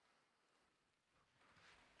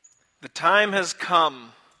The time has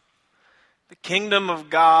come. The kingdom of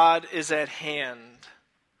God is at hand.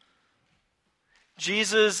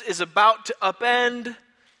 Jesus is about to upend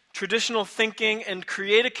traditional thinking and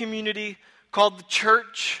create a community called the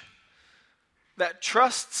church that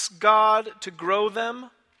trusts God to grow them,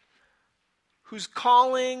 whose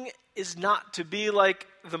calling is not to be like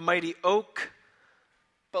the mighty oak,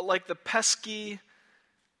 but like the pesky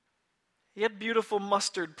yet beautiful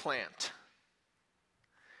mustard plant.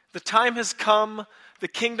 The time has come, the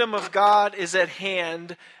kingdom of God is at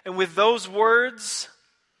hand, and with those words,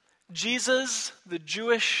 Jesus, the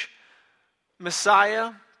Jewish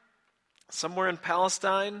Messiah, somewhere in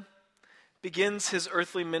Palestine, begins his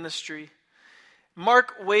earthly ministry.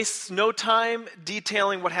 Mark wastes no time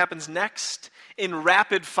detailing what happens next. In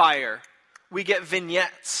rapid fire, we get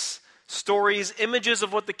vignettes, stories, images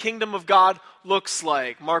of what the kingdom of God looks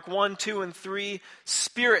like. Mark 1, 2, and 3,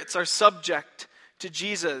 spirits are subject to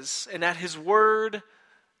Jesus, and at his word,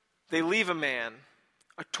 they leave a man,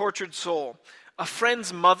 a tortured soul. A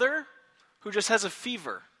friend's mother, who just has a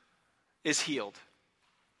fever, is healed.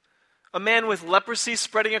 A man with leprosy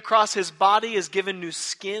spreading across his body is given new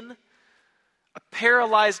skin. A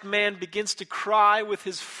paralyzed man begins to cry with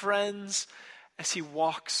his friends as he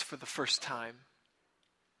walks for the first time.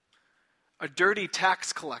 A dirty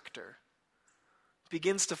tax collector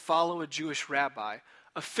begins to follow a Jewish rabbi.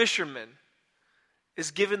 A fisherman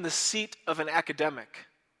is given the seat of an academic.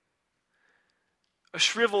 A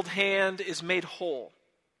shriveled hand is made whole.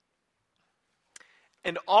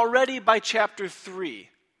 And already by chapter 3,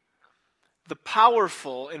 the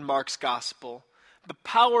powerful in Mark's gospel, the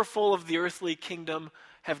powerful of the earthly kingdom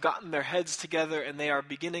have gotten their heads together and they are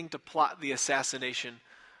beginning to plot the assassination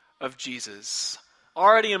of Jesus.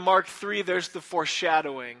 Already in Mark 3, there's the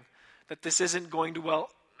foreshadowing that this isn't going to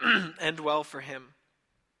end well for him.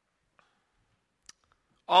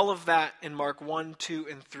 All of that in Mark 1, 2,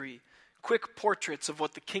 and 3. Quick portraits of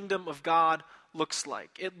what the kingdom of God looks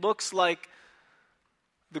like. It looks like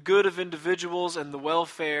the good of individuals and the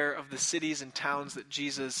welfare of the cities and towns that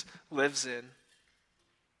Jesus lives in.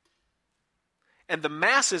 And the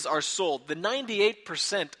masses are sold. The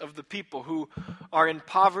 98% of the people who are in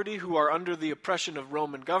poverty, who are under the oppression of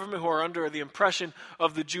Roman government, who are under the oppression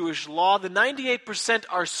of the Jewish law, the 98%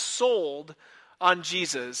 are sold on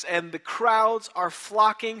Jesus, and the crowds are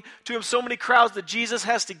flocking to him. So many crowds that Jesus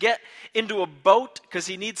has to get into a boat because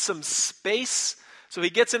he needs some space. So he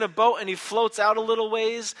gets in a boat and he floats out a little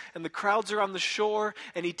ways, and the crowds are on the shore,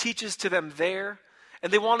 and he teaches to them there.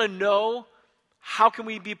 And they want to know, how can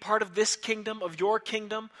we be part of this kingdom, of your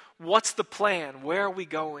kingdom? What's the plan? Where are we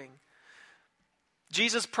going?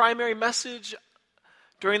 Jesus' primary message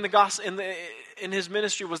during the gospel in his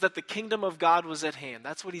ministry was that the kingdom of God was at hand.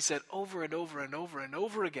 That's what he said over and over and over and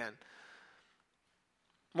over again.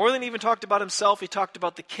 More than he even talked about himself, he talked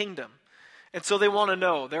about the kingdom. And so they want to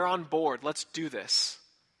know. They're on board. Let's do this.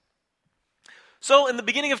 So in the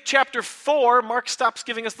beginning of chapter 4, Mark stops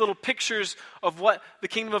giving us little pictures of what the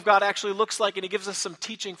kingdom of God actually looks like, and he gives us some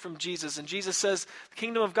teaching from Jesus. And Jesus says the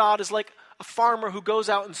kingdom of God is like a farmer who goes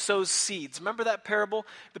out and sows seeds. Remember that parable?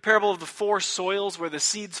 The parable of the 4 soils where the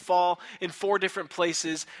seeds fall in 4 different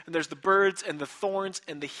places, and there's the birds and the thorns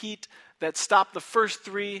and the heat that stop the first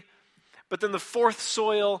 3. But then the 4th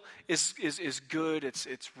soil is good, it's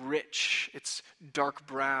rich, it's dark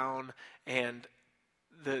brown, and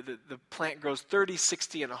the plant grows 30,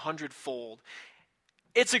 60, and 100-fold.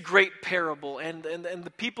 It's a great parable, and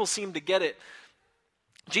the people seem to get it.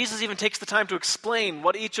 Jesus even takes the time to explain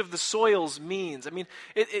what each of the soils means. I mean,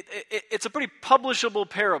 it's a pretty publishable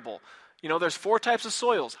parable. You know, there's 4 types of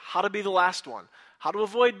soils. How to be the last one. How to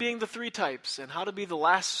avoid being the 3 types. And how to be the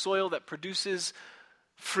last soil that produces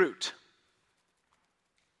fruit.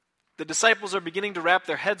 The disciples are beginning to wrap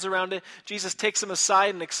their heads around it. Jesus takes them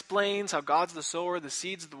aside and explains how God's the sower, the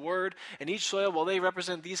seeds of the word, and each soil, well, they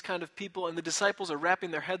represent these kind of people, and the disciples are wrapping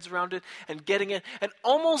their heads around it and getting it. And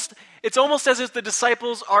it's almost as if the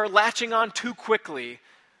disciples are latching on too quickly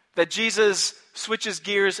that Jesus switches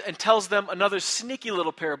gears and tells them another sneaky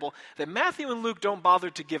little parable that Matthew and Luke don't bother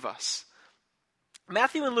to give us.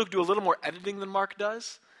 Matthew and Luke do a little more editing than Mark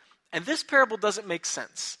does, and this parable doesn't make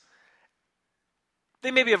sense. They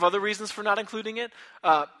maybe have other reasons for not including it,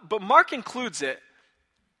 but Mark includes it.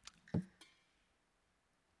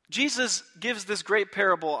 Jesus gives this great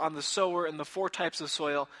parable on the sower and the 4 types of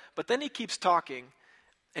soil, but then he keeps talking,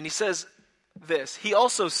 and he says this. He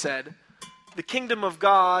also said, the kingdom of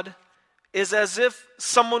God is as if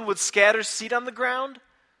someone would scatter seed on the ground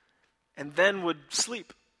and then would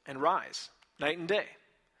sleep and rise night and day.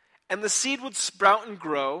 And the seed would sprout and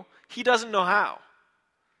grow. He doesn't know how.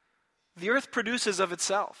 The earth produces of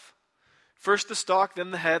itself. First the stalk, then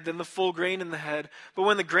the head, then the full grain in the head. But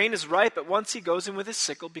when the grain is ripe, at once he goes in with his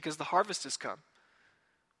sickle because the harvest has come.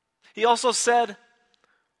 He also said,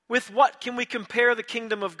 with what can we compare the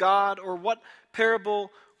kingdom of God, or what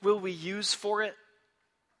parable will we use for it?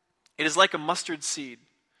 It is like a mustard seed,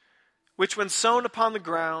 which when sown upon the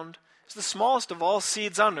ground is the smallest of all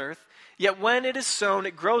seeds on earth, yet when it is sown,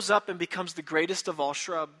 it grows up and becomes the greatest of all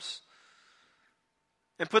shrubs,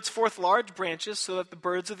 and puts forth large branches so that the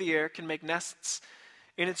birds of the air can make nests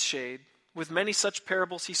in its shade. With many such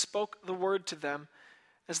parables he spoke the word to them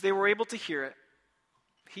as they were able to hear it.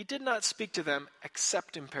 He did not speak to them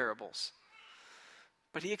except in parables,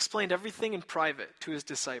 but he explained everything in private to his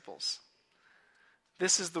disciples.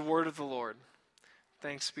 This is the word of the Lord.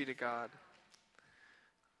 Thanks be to God.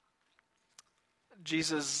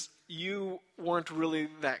 Jesus, you weren't really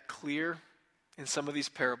that clear in some of these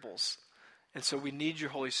parables. And so we need your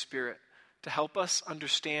Holy Spirit to help us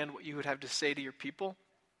understand what you would have to say to your people.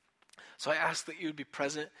 So I ask that you would be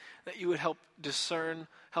present, that you would help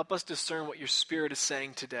us discern what your Spirit is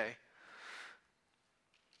saying today.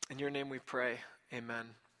 In your name we pray. Amen.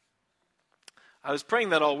 I was praying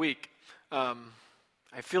that all week.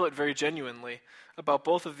 I feel it very genuinely about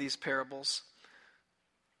both of these parables.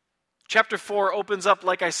 Chapter 4 opens up,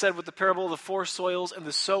 like I said, with the parable of the four soils and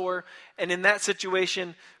the sower. And in that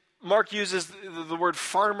situation, Mark uses the word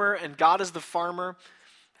farmer, and God is the farmer.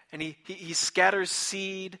 And he scatters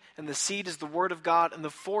seed, and the seed is the word of God, and the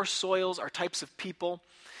four soils are types of people.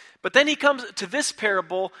 But then he comes to this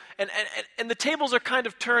parable, and the tables are kind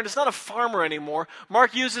of turned. It's not a farmer anymore.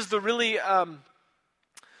 Mark uses the really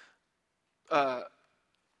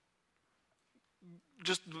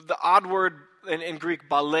just the odd word in Greek,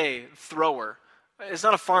 ballet, thrower. It's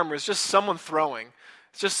not a farmer, it's just someone throwing.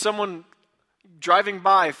 It's just someone driving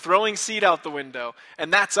by, throwing seed out the window.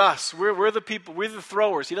 And that's us. We're the people, we're the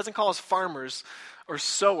throwers. He doesn't call us farmers or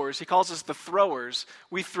sowers. He calls us the throwers.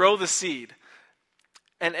 We throw the seed.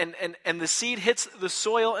 And the seed hits the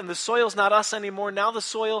soil, and the soil's not us anymore. Now the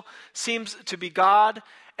soil seems to be God.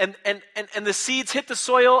 And the seeds hit the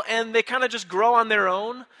soil, and they kind of just grow on their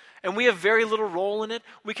own. And we have very little role in it.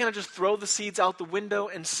 We kind of just throw the seeds out the window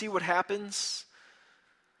and see what happens.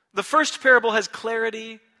 The first parable has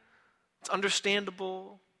clarity. It's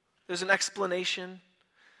understandable. There's an explanation.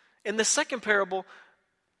 In the second parable,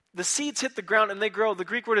 the seeds hit the ground and they grow. The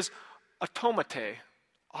Greek word is automate,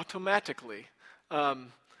 automatically.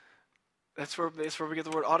 That's where we get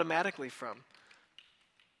the word automatically from.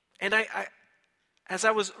 And as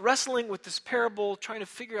I was wrestling with this parable, trying to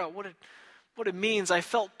figure out what it means, I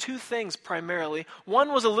felt two things primarily.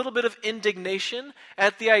 One was a little bit of indignation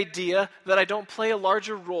at the idea that I don't play a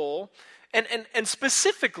larger role. And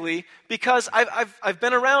specifically because I've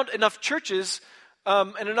been around enough churches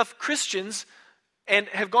and enough Christians and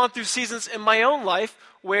have gone through seasons in my own life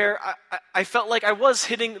where I felt like I was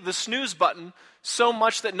hitting the snooze button so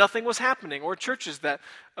much that nothing was happening, or churches that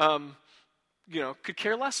could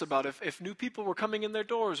care less about if new people were coming in their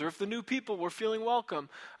doors, or if the new people were feeling welcome,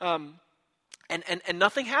 and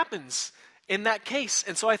nothing happens in that case.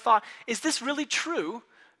 And so I thought, is this really true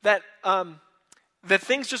that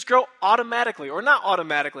things just grow automatically, or not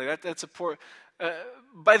automatically? That's a poor,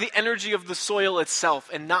 by the energy of the soil itself,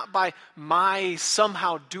 and not by my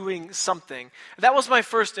somehow doing something. That was my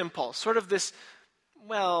first impulse. Sort of this,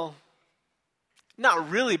 well, not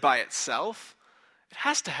really by itself. It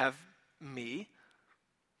has to have me.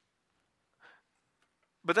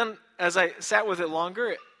 But then, as I sat with it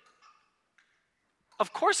longer,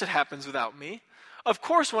 of course it happens without me. Of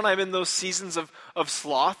course, when I'm in those seasons of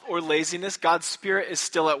sloth or laziness, God's Spirit is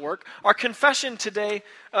still at work. Our confession today,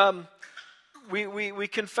 we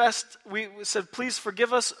confessed, we said, please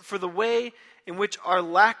forgive us for the way in which our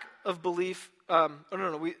lack of belief,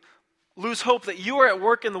 we lose hope that you are at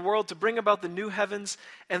work in the world to bring about the new heavens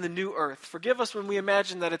and the new earth. Forgive us when we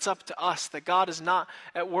imagine that it's up to us, that God is not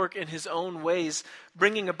at work in his own ways,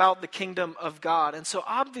 bringing about the kingdom of God. And so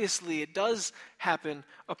obviously it does happen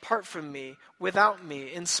apart from me, without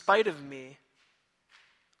me, in spite of me.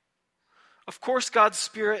 Of course, God's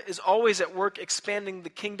Spirit is always at work expanding the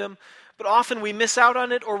kingdom, but often we miss out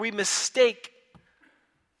on it, or we mistake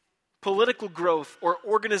political growth or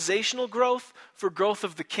organizational growth for growth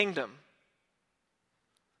of the kingdom.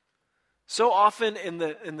 So often in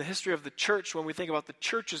the history of the church, when we think about the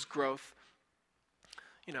church's growth,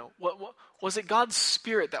 what was it God's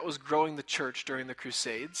Spirit that was growing the church during the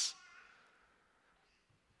Crusades?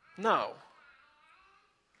 No.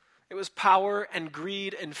 It was power and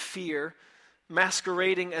greed and fear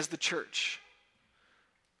masquerading as the church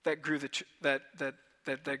that grew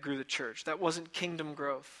that grew the church. That wasn't kingdom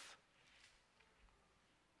growth.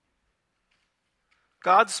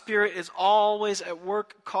 God's Spirit is always at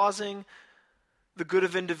work causing the good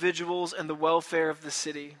of individuals and the welfare of the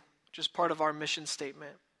city, which is part of our mission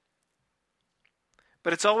statement.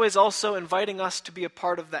 But it's always also inviting us to be a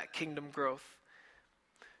part of that kingdom growth.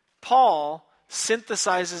 Paul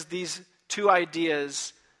synthesizes these two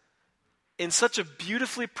ideas in such a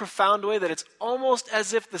beautifully profound way that it's almost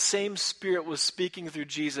as if the same Spirit was speaking through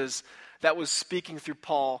Jesus that was speaking through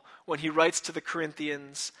Paul when he writes to the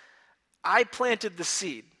Corinthians, I planted the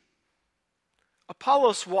seed.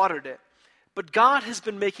 Apollos watered it, but God has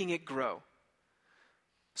been making it grow.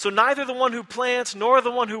 So neither the one who plants nor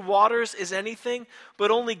the one who waters is anything,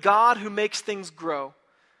 but only God who makes things grow.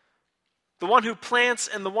 The one who plants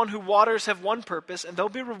and the one who waters have one purpose, and they'll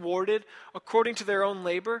be rewarded according to their own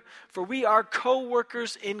labor, for we are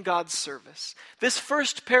co-workers in God's service. This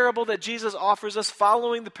first parable that Jesus offers us,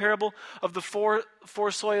 following the parable of the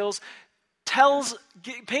four soils,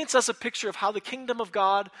 paints us a picture of how the kingdom of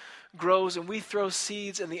God grows, and we throw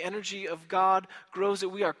seeds, and the energy of God grows, that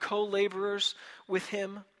we are co-laborers with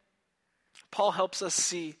him. Paul helps us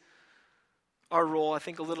see our role, I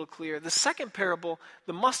think, a little clearer. The second parable,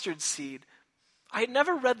 the mustard seed, I had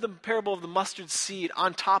never read the parable of the mustard seed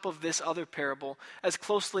on top of this other parable as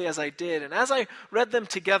closely as I did. And as I read them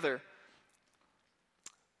together,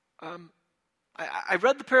 I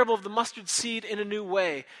read the parable of the mustard seed in a new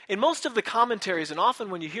way. In most of the commentaries, and often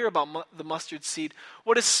when you hear about the mustard seed,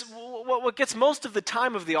 what gets most of the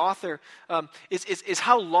time of the author is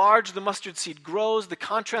how large the mustard seed grows, the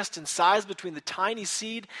contrast in size between the tiny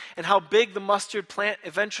seed and how big the mustard plant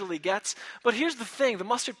eventually gets. But here's the thing, the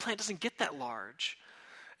mustard plant doesn't get that large.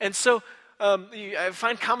 And so I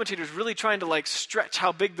find commentators really trying to stretch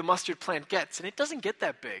how big the mustard plant gets, and it doesn't get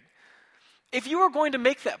that big. If you were going to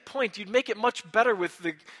make that point, you'd make it much better with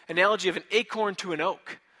the analogy of an acorn to an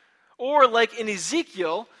oak. Or like in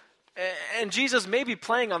Ezekiel, and Jesus may be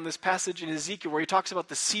playing on this passage in Ezekiel where he talks about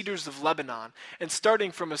the cedars of Lebanon and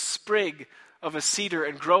starting from a sprig of a cedar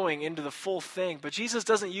and growing into the full thing. But Jesus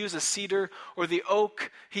doesn't use a cedar or the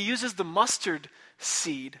oak. He uses the mustard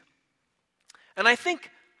seed. And I think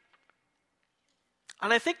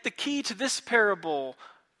the key to this parable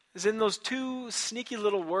is in those two sneaky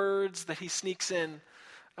little words that he sneaks in.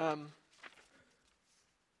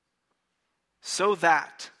 So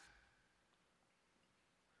that.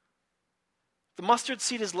 The mustard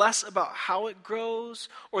seed is less about how it grows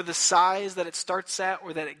or the size that it starts at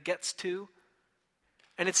or that it gets to.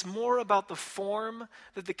 And it's more about the form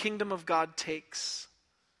that the kingdom of God takes.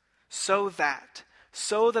 So that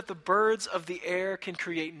the birds of the air can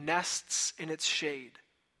create nests in its shade.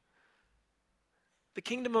 The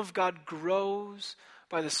kingdom of God grows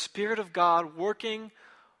by the Spirit of God working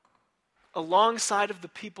alongside of the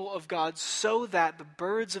people of God so that the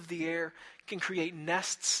birds of the air can create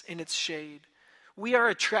nests in its shade. We are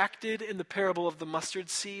attracted in the parable of the mustard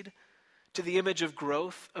seed to the image of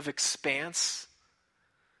growth, of expanse,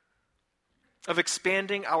 of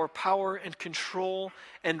expanding our power and control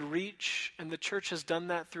and reach. And the church has done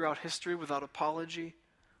that throughout history without apology.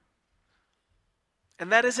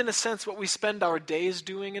 And that is, in a sense, what we spend our days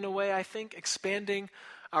doing in a way, I think, expanding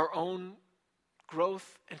our own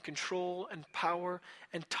growth and control and power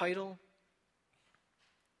and title.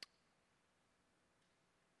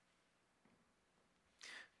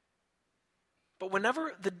 But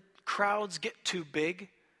whenever the crowds get too big,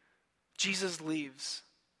 Jesus leaves.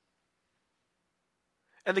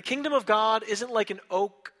 And the kingdom of God isn't like an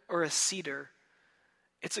oak or a cedar.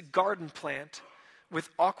 It's a garden plant with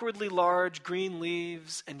awkwardly large green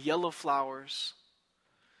leaves and yellow flowers.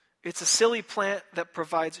 It's a silly plant that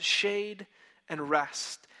provides shade and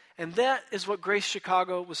rest. And that is what Grace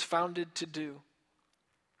Chicago was founded to do.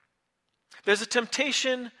 There's a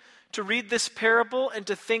temptation to read this parable and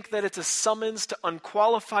to think that it's a summons to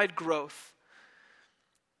unqualified growth.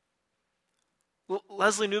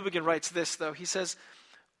 Leslie Newbegin writes this, though. He says,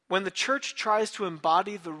 when the church tries to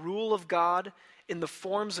embody the rule of God in the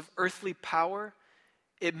forms of earthly power,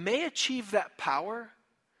 it may achieve that power,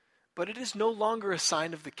 but it is no longer a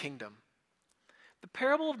sign of the kingdom. The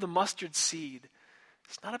parable of the mustard seed,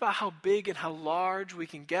 it's not about how big and how large we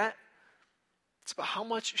can get. It's about how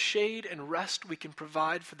much shade and rest we can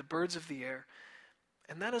provide for the birds of the air.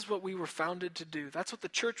 And that is what we were founded to do. That's what the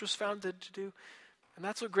church was founded to do. And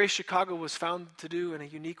that's what Grace Chicago was founded to do in a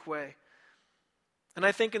unique way. And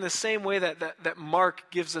I think in the same way that Mark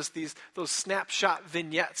gives us those snapshot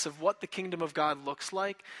vignettes of what the kingdom of God looks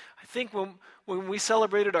like, I think when we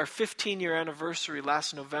celebrated our 15-year anniversary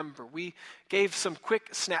last November, we gave some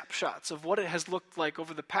quick snapshots of what it has looked like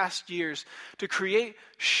over the past years to create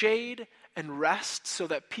shade and rest so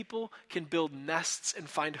that people can build nests and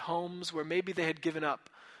find homes where maybe they had given up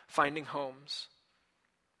finding homes.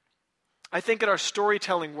 I think at our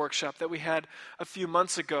storytelling workshop that we had a few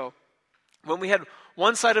months ago, when we had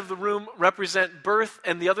one side of the room represent birth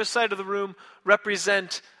and the other side of the room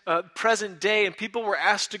represent present day, and people were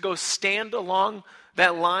asked to go stand along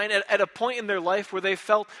that line at a point in their life where they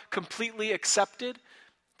felt completely accepted,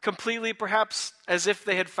 completely perhaps as if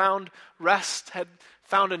they had found rest, had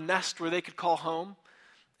found a nest where they could call home.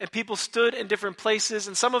 And people stood in different places,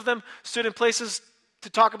 and some of them stood in places to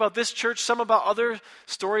talk about this church, some about other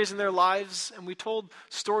stories in their lives, and we told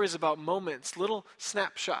stories about moments, little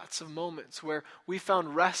snapshots of moments where we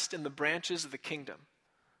found rest in the branches of the kingdom.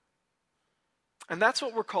 And that's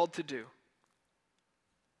what we're called to do.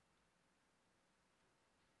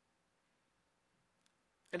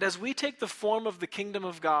 And as we take the form of the kingdom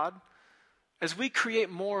of God, as we create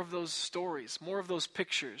more of those stories, more of those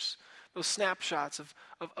pictures, those snapshots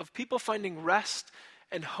of people finding rest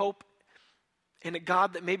and hope in a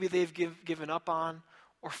God that maybe they've given up on,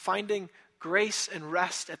 or finding grace and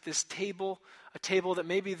rest at this table, a table that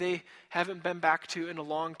maybe they haven't been back to in a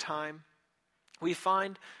long time, we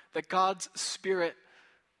find that God's Spirit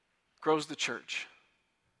grows the church.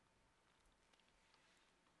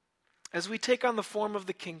 As we take on the form of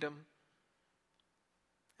the kingdom,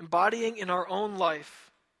 embodying in our own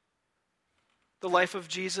life the life of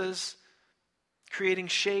Jesus, creating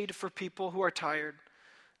shade for people who are tired,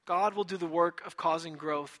 God will do the work of causing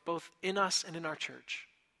growth both in us and in our church.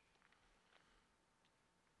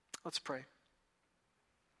 Let's pray.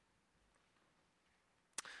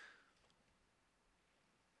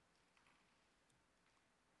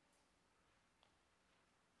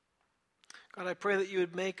 God, I pray that you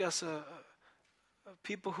would make us a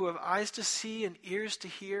people who have eyes to see and ears to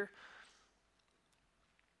hear,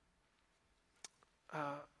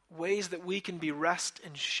 ways that we can be rest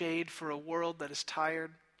and shade for a world that is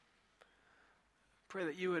tired. Pray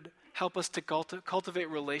that you would help us to cultivate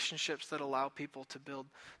relationships that allow people to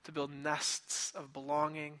build nests of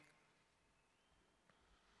belonging.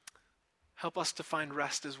 Help us to find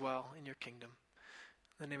rest as well in your kingdom.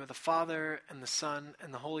 In the name of the Father, and the Son,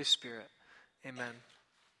 and the Holy Spirit. Amen.